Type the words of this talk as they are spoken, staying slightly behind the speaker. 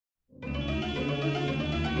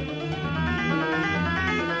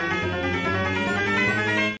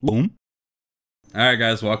Boom. All right,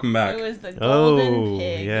 guys, welcome back. It was the golden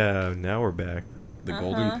pig. Yeah, now we're back. The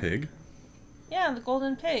golden pig? Yeah, the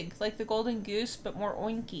golden pig. Like the golden goose, but more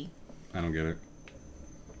oinky. I don't get it.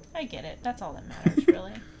 I get it. That's all that matters,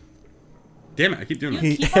 really. Damn it, I keep doing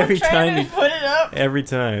You that. keep on trying to put it up. Every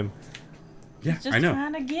time. Yeah, Just I know.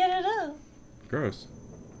 trying to get it up. Gross.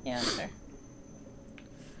 Yeah, that's fair.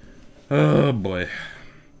 Oh, boy.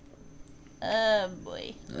 Oh,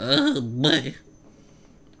 boy. Oh, boy.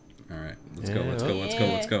 All right, let's go, let's go, let's go,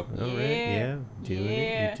 let's go. All right, yeah. Doing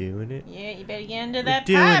it, you're doing it. Yeah, you better get into that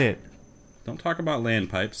doing pipe. it. Don't talk about laying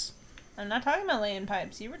pipes. I'm not talking about laying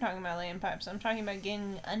pipes. You were talking about laying pipes. I'm talking about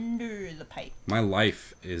getting under the pipe. My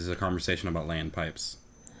life is a conversation about laying pipes.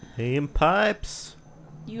 Laying pipes.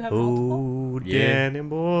 You have multiple? Oh, Danny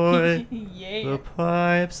boy. Yeah. The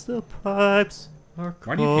pipes are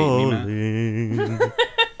Why do you hate me, calling.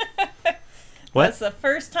 What? That's the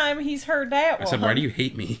first time he's heard that one. I said, why do you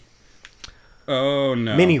hate me? Oh,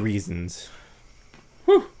 no. Many reasons.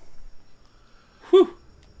 Whew. Whew.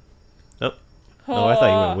 Oh, I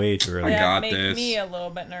thought you went way too early. I got make this. me a little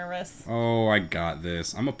bit nervous. Oh, I got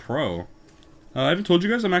this. I'm a pro. I haven't told you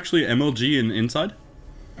guys I'm actually MLG in Inside.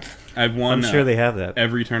 I've won I'm sure they have that.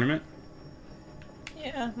 every tournament.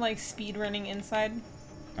 Yeah, like speed running inside.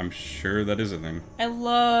 I'm sure that is a thing. I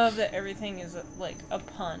love that everything is like a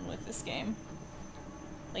pun with this game.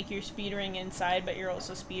 Like you're speedrunning inside, but you're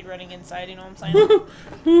also speedrunning inside. You know what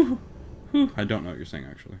I'm saying? I don't know what you're saying,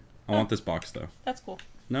 actually. I want this box, though. That's cool.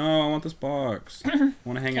 No, I want this box. I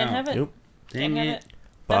want to hang Can't out. have it. Nope. Dang Can't have it. it.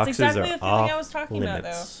 Boxes That's exactly are the feeling I off was talking about, though.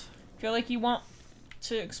 limits. I feel like you want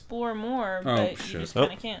to explore more, Oh, but shit. you just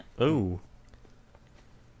kind of can't. Oh.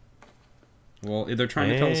 Well, they're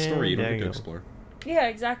trying to tell a story. You don't And get to there you go. explore. Yeah,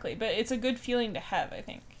 exactly. But it's a good feeling to have, I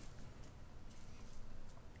think.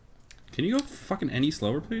 Can you go fucking any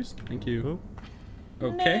slower, please? Thank you. Oh.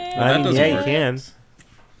 Okay. No. Well, that doesn't yeah, work. you can.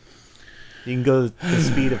 You can go the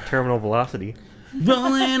speed of terminal velocity.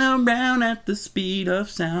 Rolling around at the speed of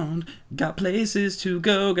sound. Got places to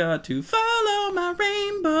go, got to follow my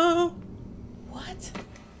rainbow. What?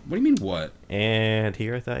 What do you mean, what? And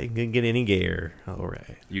here I thought you couldn't get any gayer. All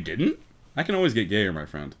right. You didn't? I can always get gayer, my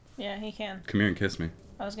friend. Yeah, he can. Come here and kiss me.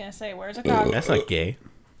 I was gonna say, where's a cock? That's not gay.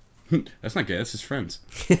 That's not gay, that's just friends.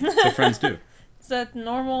 That's what friends do. It's that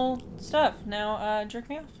normal stuff. Now, jerk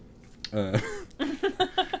me off.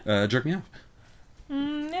 Jerk me off.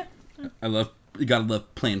 Yeah. You gotta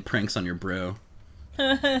love playing pranks on your bro.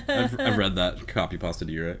 I've read that copy pasta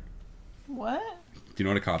to you, right? What? Do you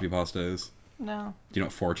know what a copy pasta is? No. Do you know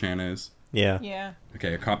what 4chan is? Yeah. Yeah.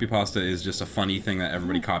 Okay, a copy pasta is just a funny thing that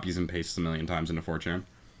everybody copies and pastes a million times into 4chan.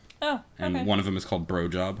 Oh, And okay. one of them is called Bro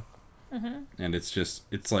Job. And it's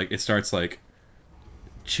like, it starts like,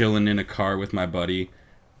 chilling in a car with my buddy,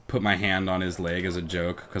 put my hand on his leg as a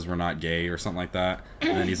joke, because we're not gay or something like that.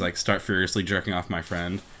 And then he's like, start furiously jerking off my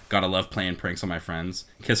friend. Gotta love playing pranks on my friends.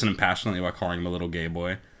 Kissing him passionately while calling him a little gay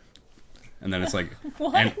boy. And then it's like,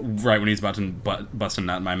 and right when he's about to bust a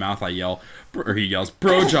nut in my mouth, I yell, or he yells,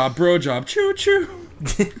 bro job, choo choo.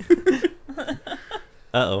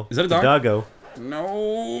 Uh-oh. Is that a dog? Doggo. No.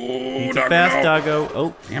 It's a fast no. doggo.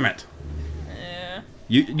 Oh. Damn it. Yeah.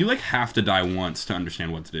 You like have to die once to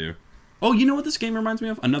understand what to do. Oh, you know what this game reminds me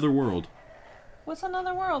of? Another World. What's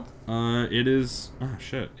another world? It is... Oh,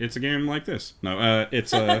 shit. It's a game like this. No,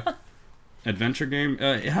 it's a adventure game.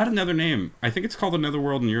 It had another name. I think it's called Another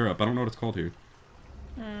World in Europe. I don't know what it's called here.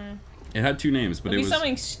 It had two names, but It'd it be was...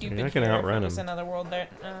 something stupid You're not gonna here outrun if it was him. another world there.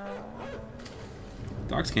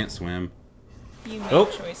 Dogs can't swim. You make Oh.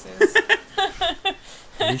 choices.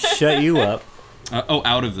 They shut you up.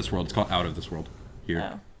 Out of This World. It's called Out of This World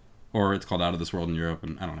here. Oh. Or it's called Out of This World in Europe,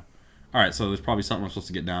 and I don't know. Alright, so there's probably something we're supposed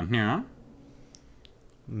to get down here.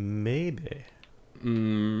 Maybe.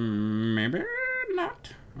 Maybe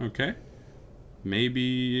not. Okay.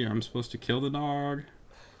 Maybe I'm supposed to kill the dog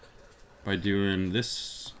by doing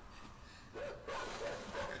this.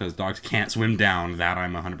 Because dogs can't swim down. That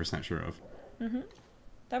I'm 100% sure of.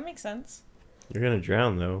 That makes sense. You're gonna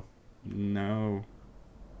drown, though. No.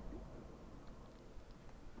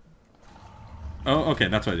 Oh, okay.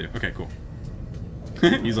 That's what I do. Okay, cool.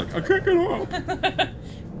 He's like, I can't get up.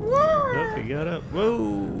 Oh, he got up.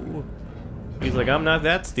 Whoa. He's like, I'm not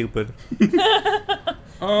that stupid.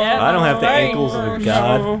 Oh, I don't have the ankles of a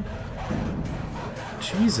god. no.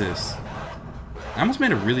 Jesus. I almost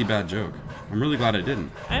made a really bad joke. I'm really glad I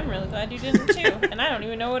didn't. I'm really glad you didn't too, and I don't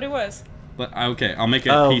even know what it was. But okay, I'll make it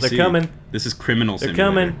Oh, PC. they're coming. This is Criminal They're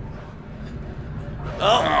Simulator. coming.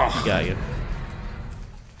 Oh, got you.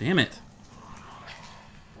 Damn it.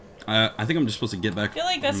 I think I'm just supposed to get back. I feel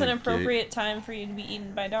like that's on an the gate. appropriate time for you to be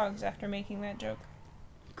eaten by dogs after making that joke.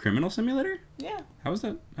 Criminal Simulator? Yeah. How was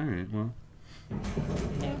that? All right, well.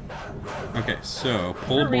 Yeah. Okay, so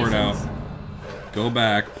pull a For board out, reasons. go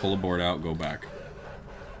back, pull a board out, go back.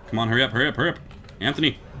 Come on, hurry up, hurry up, hurry up.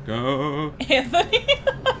 Anthony, go. Anthony.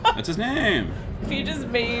 That's his name. If you just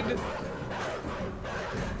made.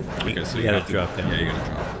 Okay, so You you gotta have to drop down. Yeah, you gotta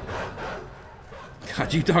drop.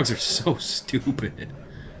 God, you dogs are so stupid.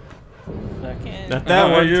 Fucking. Not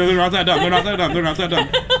that one. Yeah, they're not that dumb. They're not that dumb. They're not that dumb.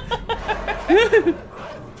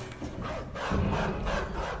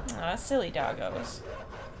 Aw, silly doggos.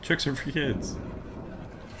 Tricks are for kids.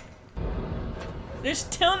 They're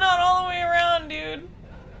still not all the way around, dude.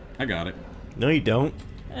 I got it. No, you don't.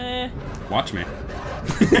 Watch me.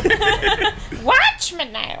 Watch me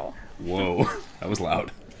now. Whoa, that was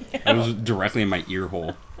loud. That was directly in my ear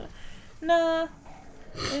hole. Nah.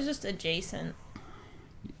 It's just adjacent.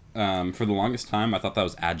 For the longest time, I thought that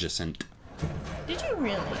was adjacent. Did you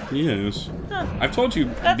really? Yes. Huh. I've told you.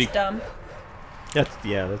 That's dumb. That's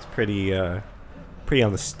pretty pretty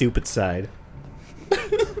on the stupid side.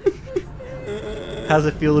 How's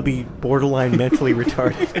it feel to be borderline mentally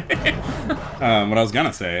retarded? What I was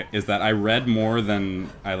gonna say is that I read more than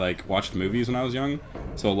I watched movies when I was young,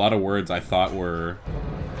 so a lot of words I thought were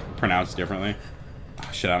pronounced differently. Oh,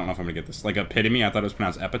 shit, I don't know if I'm gonna get this. Like epitome, I thought it was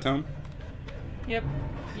pronounced epitome. Yep.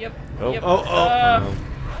 Yep. Oh, yep. oh. Well,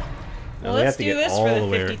 Now they let's have to do get this all for the the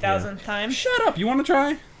way- 50,000th time. Shut up! You want to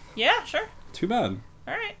try? Yeah, sure. Too bad.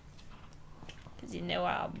 Alright. Because you know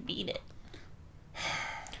I'll beat it.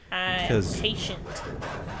 I'm 'Cause- patient.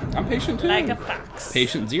 I'm patient too. Like a fox.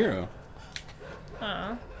 Patient zero.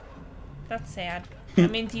 Aw. That's sad.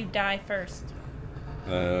 That means you die first.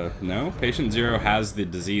 No. Patient zero has the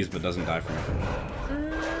disease but doesn't die from it.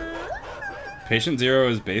 Patient zero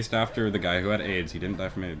is based after the guy who had AIDS. He didn't die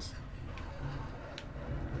from AIDS.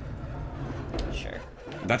 Sure.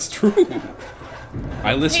 That's true.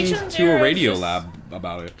 I listened Patient to zero a is radio just- lab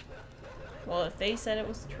about it. Well, if they said it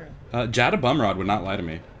was true. Jada Bumrod would not lie to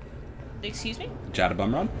me. Excuse me? Jada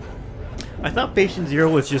Bumrod? I thought Patient Zero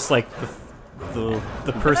was just like the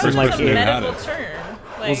That person was like just a it. medical Had it.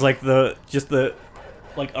 term. was like the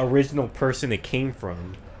original person it came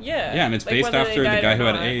from. Yeah. Yeah, and it's like based whether they after the died guy or who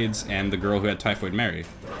had not. AIDS and the girl who had Typhoid Mary.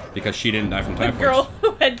 Because she didn't die from The typhoid. girl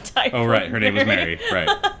who had typhoid. Oh, right. Her name was Mary. Right.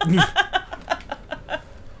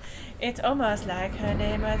 It's almost like her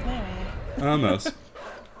name was Mary. Almost.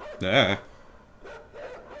 Yeah.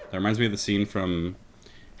 That reminds me of the scene from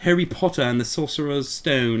Harry Potter and the Sorcerer's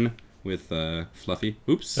Stone with Fluffy.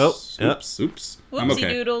 Oops. Oh, yep. Oops. I'm Whoopsie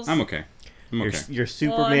okay. doodles. I'm okay. I'm okay. Your Well,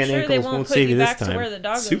 Superman I'm sure they ankles won't won't put save you you this back to where time. the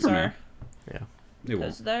doggos Superman. are. Yeah. It will.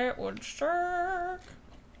 Because that would suck.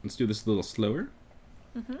 Let's do this a little slower.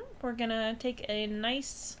 We're gonna take a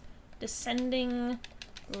nice descending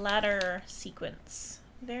ladder sequence.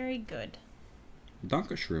 Very good.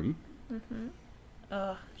 Donka Shroom.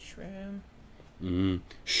 Oh, shroom.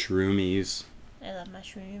 Shroomies. I love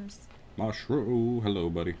mushrooms. Mushroom. Hello,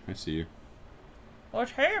 buddy. I see you.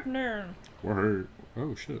 What's happening? Word.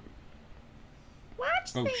 Oh, shit.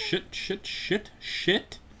 Watch Oh, me. shit. Shit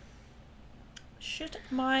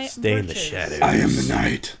My Stay in the britches. shadows. I am the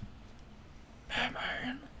night.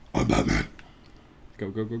 Batman. I'm Batman. Go,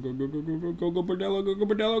 go, go, go, go, go, go, go, go, go, Bordello, go, go,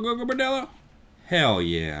 Bordello, go, go, Bordello. Hell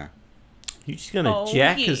yeah. You just gonna Oh,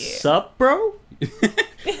 jack yeah. his sub, bro?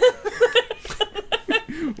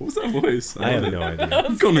 What was that voice? I have no idea.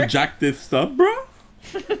 I'm gonna jack this sub, bro?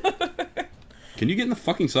 Can you get in the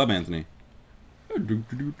fucking sub, Anthony? This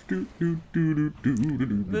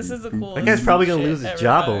is the coolest. That guy's probably gonna shit lose his ever,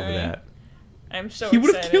 job by the over way. that. I'm so He would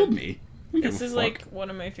have excited. killed me. I don't give This a is fuck. like one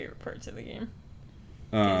of my favorite parts of the game.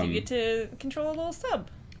 'Cause you get to control a little sub.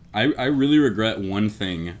 I really regret one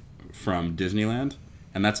thing from Disneyland,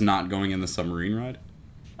 and that's not going in the submarine ride.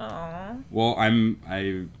 Aww. Well, I'm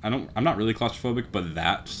not really claustrophobic, but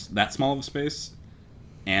that small of a space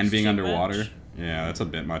and It's being too underwater, much. yeah, that's a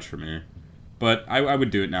bit much for me. But I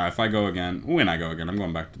would do it now if I go again. When I go again, I'm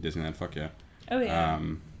going back to Disneyland. Fuck yeah. Oh yeah.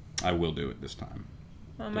 I will do it this time.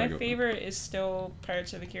 Well, I my go- favorite is still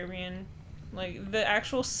Pirates of the Caribbean. Like the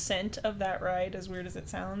actual scent of that ride, as weird as it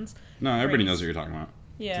sounds. No, everybody Right. knows what you're talking about.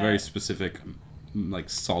 Yeah. It's a very specific, like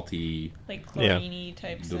salty, like chlorine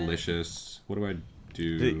type scent. delicious. What do I do?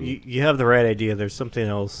 You have the right idea. There's something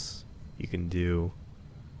else you can do.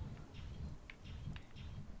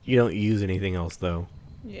 You don't use anything else, though.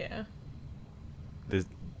 Yeah. There's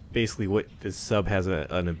basically what this sub has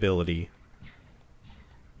an ability.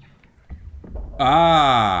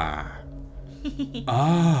 Ah.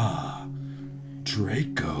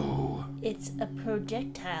 Draco. It's a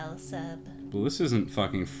projectile sub. Well, this isn't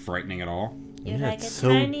fucking frightening at all. You're Yeah, like a it's so-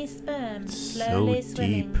 tiny sperm so slowly deep.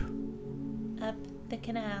 swimming up The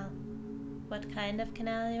canal. What kind of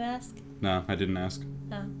canal, you ask? No, I didn't ask.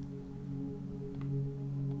 Oh.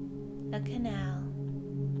 A canal.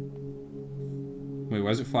 Wait,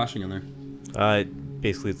 why is it flashing in there?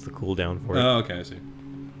 Basically it's the cooldown for it. Oh, okay, I see.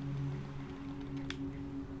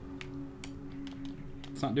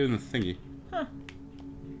 It's not doing the thingy. Huh.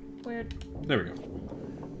 Weird. There we go.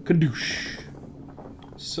 Kadoosh.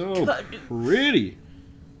 So Kadoosh. pretty.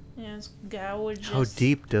 Yeah, it's gorgeous. How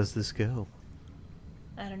deep does this go?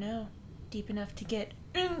 I don't know. Deep enough to get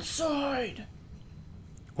inside.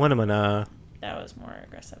 Wanna. That was more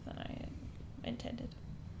aggressive than I intended.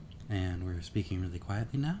 And we're speaking really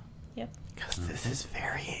quietly now. Yep. Because this is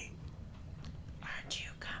very... Aren't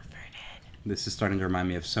you comforted? This is starting to remind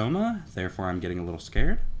me of Soma, therefore I'm getting a little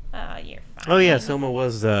scared. Oh, you're fine. Oh yeah, Soma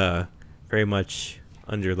was very much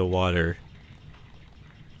under the water.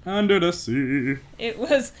 Under the sea. It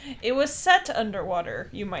was set underwater,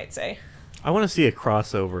 you might say. I want to see a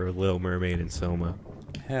crossover of Little Mermaid and Soma.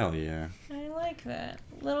 Hell yeah. I like that.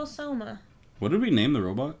 Little Soma. What did we name the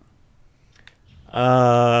robot?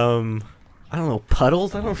 I don't know,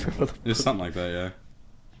 Puddles? I don't remember. It was something like that,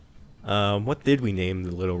 yeah. What did we name the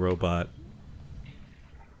little robot?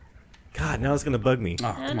 God, now it's gonna bug me. Oh,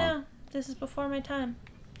 I don't come know. on. This is before my time.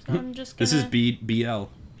 So I'm just gonna... This is BL.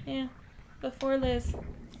 Yeah. Before Liz.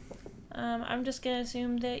 I'm just gonna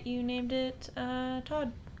assume that you named it,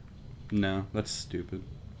 Todd. No, that's stupid.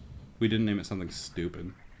 We didn't name it something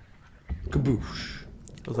stupid. Kaboosh.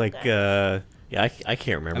 It was like, yeah, I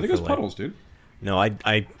can't remember. I think it was for, like- Puddles, dude. No,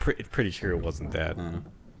 I'm pretty sure it wasn't that. I don't know.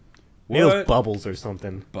 Maybe it What? was Bubbles or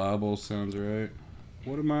something. Bubbles sounds right.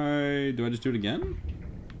 What am I... Do I just do it again?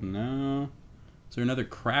 No. Is there another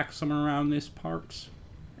crack somewhere around this parts?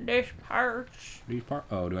 This parts. These part?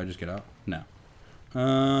 Oh, do I just get out? No.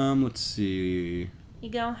 Let's see. You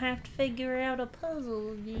gonna have to figure out a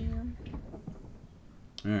puzzle again.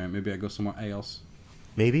 Alright, maybe I go somewhere else.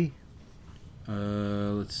 Maybe?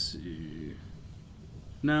 Let's see.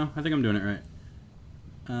 No, I think I'm doing it right.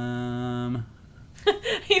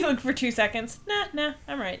 He looked for 2 seconds. Nah,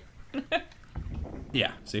 I'm right.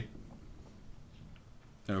 Yeah, see?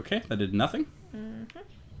 Okay, that did nothing.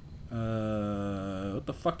 What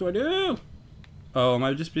the fuck do I do? Oh, am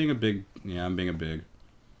I just being a big... Yeah, I'm being a big.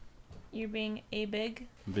 You're being a big?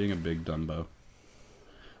 I'm being a big Dumbo.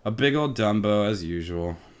 A big old Dumbo, as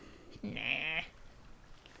usual. Nah.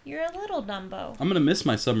 You're a little Dumbo. I'm gonna miss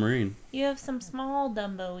my submarine. You have some small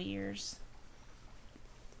Dumbo ears.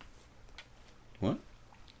 What?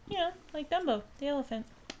 Yeah, like Dumbo, the elephant.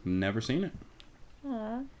 Never seen it.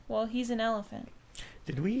 Aw. Well, he's an elephant.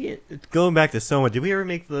 Did we, going back to Soma, did we ever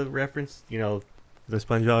make the reference, you know, the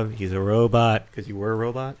SpongeBob, he's a robot, because you were a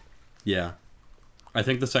robot? Yeah. I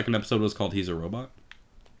think the second episode was called He's a Robot.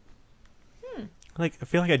 Like, I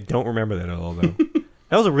feel like I don't remember that at all, though.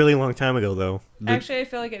 That was a really long time ago, though. Actually, I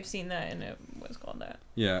feel like I've seen that and it was called that.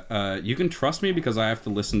 Yeah, you can trust me because I have to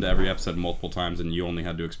listen to every episode multiple times and you only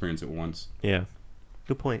had to experience it once. Yeah.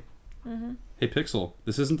 Good point. Hey, Pixel,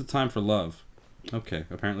 this isn't the time for love. Okay,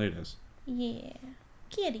 apparently it is. Yeah.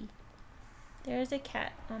 Kitty. There's a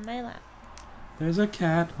cat on my lap. There's a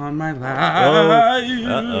cat on my lap.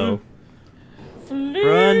 Uh-oh.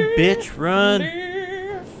 Run, bitch, run.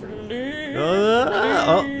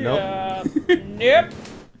 Oh, nope. Nope.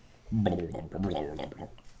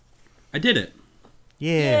 I did it.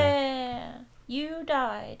 Yeah. Yeah. You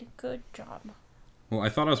died. Good job. Well, I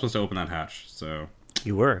thought I was supposed to open that hatch, so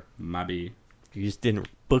You were. maybe. You just didn't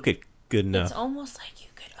book it good enough. It's almost like you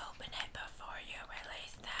could open it before you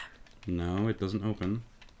release them. No, it doesn't open.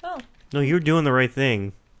 Oh. No, you're doing the right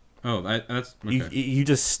thing. Oh, that's okay. You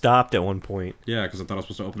just stopped at one point. Yeah, because I thought I was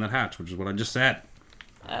supposed to open that hatch, which is what I just said.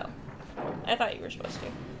 Oh. I thought you were supposed to.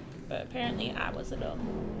 But apparently I was a dumb.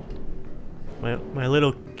 My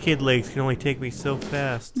little kid legs can only take me so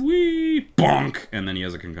fast. Wee bonk, and then he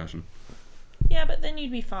has a concussion. Yeah, but then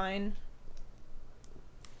you'd be fine.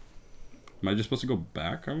 Am I just supposed to go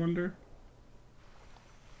back, I wonder?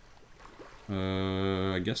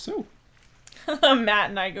 I guess so.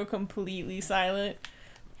 Matt and I go completely silent.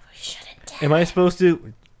 We shouldn't. Am I supposed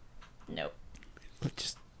to Nope.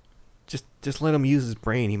 just let him use his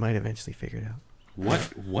brain? He might eventually figure it out.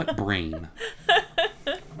 What brain?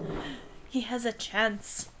 He has a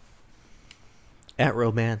chance. At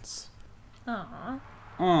romance. Aww.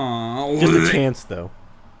 Aww. Just a chance, though.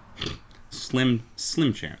 Slim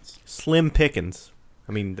chance. Slim pickings.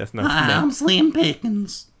 I mean, that's not. I'm Slim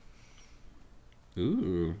Pickens.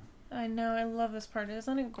 Ooh. I know, I love this part.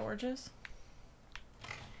 Isn't it gorgeous?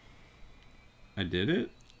 I did it?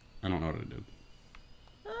 I don't know what I did.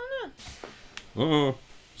 I don't know. Oh,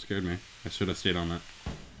 scared me. I should have stayed on that.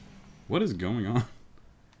 What is going on?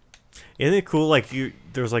 Isn't it cool? Like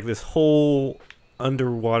there's like this whole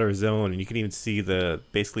underwater zone, and you can even see the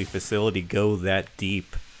basically facility go that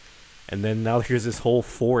deep. And then now here's this whole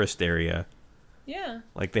forest area. Yeah.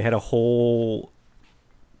 Like they had a whole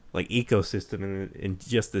like ecosystem in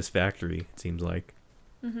just this factory. It seems like.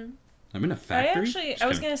 Mm-hmm. I'm in a factory. I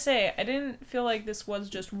was gonna say I didn't feel like this was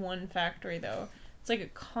just one factory though. It's like a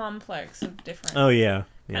complex of different. Oh yeah.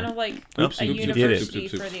 Kind of like Oops, a you did it. university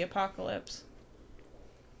for the apocalypse.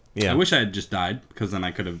 Yeah. I wish I had just died because then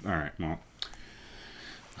I could have. All right, well.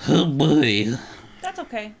 Oh boy. That's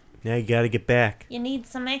okay. Now you gotta get back. You need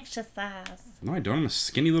some exercise. No, I don't. I'm a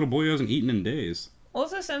skinny little boy who hasn't eaten in days.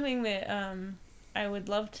 Also, something that I would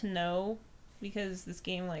love to know, because this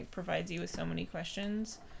game like provides you with so many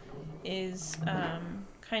questions, is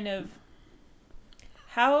kind of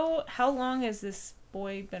how long has this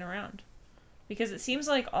boy been around? Because it seems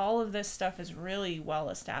like all of this stuff is really well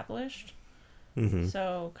established. Mm-hmm.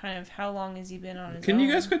 So, kind of, how long has he been on his own? Can you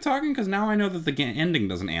guys quit talking? Because now I know that the ending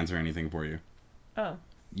doesn't answer anything for you. Oh.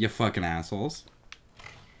 You fucking assholes.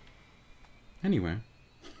 Anyway.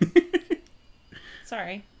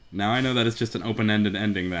 Sorry. Now I know that it's just an open-ended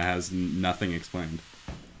ending that has nothing explained.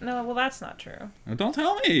 No, well, that's not true. Oh, don't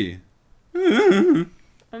tell me!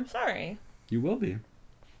 I'm sorry. You will be.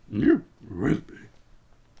 You will be.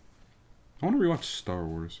 I want to rewatch Star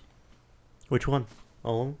Wars. Which one?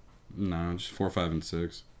 All of them? No, just 4, 5, and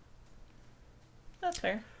 6. That's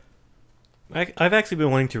fair. I've actually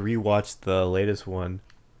been wanting to rewatch the latest one.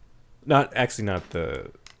 Not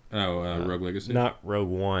the. Rogue Legacy? Not Rogue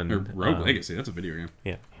One. Or Rogue Legacy, that's a video game.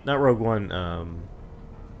 Yeah. Not Rogue One,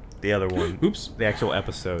 the other one. Oops. The actual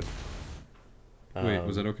episode. Wait,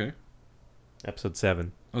 was that okay? Episode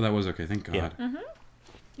 7. Oh, that was okay, thank God. Yeah. Mm-hmm.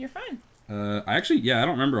 You're fine. I don't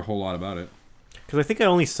remember a whole lot about it. Because I think I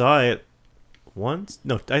only saw it once?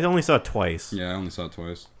 No, I only saw it twice. Yeah, I only saw it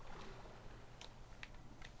twice.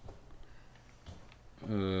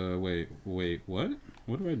 Wait, what?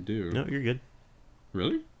 What do I do? No, you're good.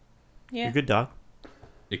 Really? Yeah. You're good, Doc.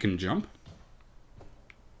 It can jump?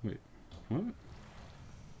 Wait, what?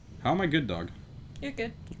 How am I good, dog? You're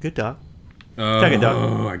good. You're good, Doc. Tuck it, dog.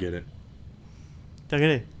 Oh, I get it. Tuck it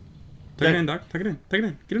in. Tuck it in, dog. Tuck it in. Tuck it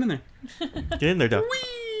in. Get it in there. Get in there, Doc.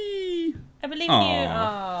 Whee! I believe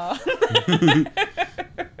Aw. you.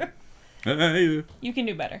 Hey. You can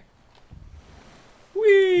do better.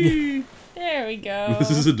 Whee! There we go.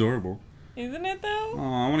 This is adorable. Isn't it though?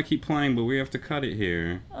 Aw, I want to keep playing, but we have to cut it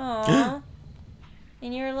here. Aw.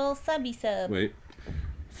 And you're a little subby sub. Wait.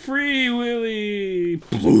 Free Willy!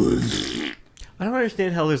 I don't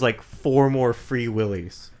understand how there's like 4 more Free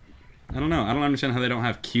Willies. I don't know. I don't understand how they don't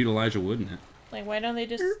have cute Elijah Wood in it. Like, why don't they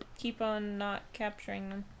just keep on not capturing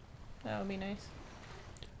them? That would be nice.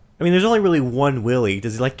 I mean, there's only really one Willy.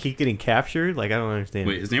 Does he like keep getting captured? Like, I don't understand.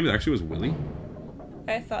 Wait, his name actually was Willy?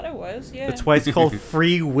 I thought it was, yeah. That's why it's called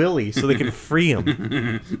Free Willy, so they can free him.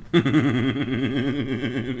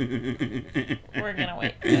 We're gonna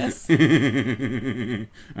wait for this.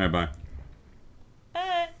 Alright, bye.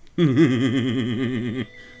 Bye. Who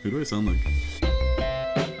do I sound like?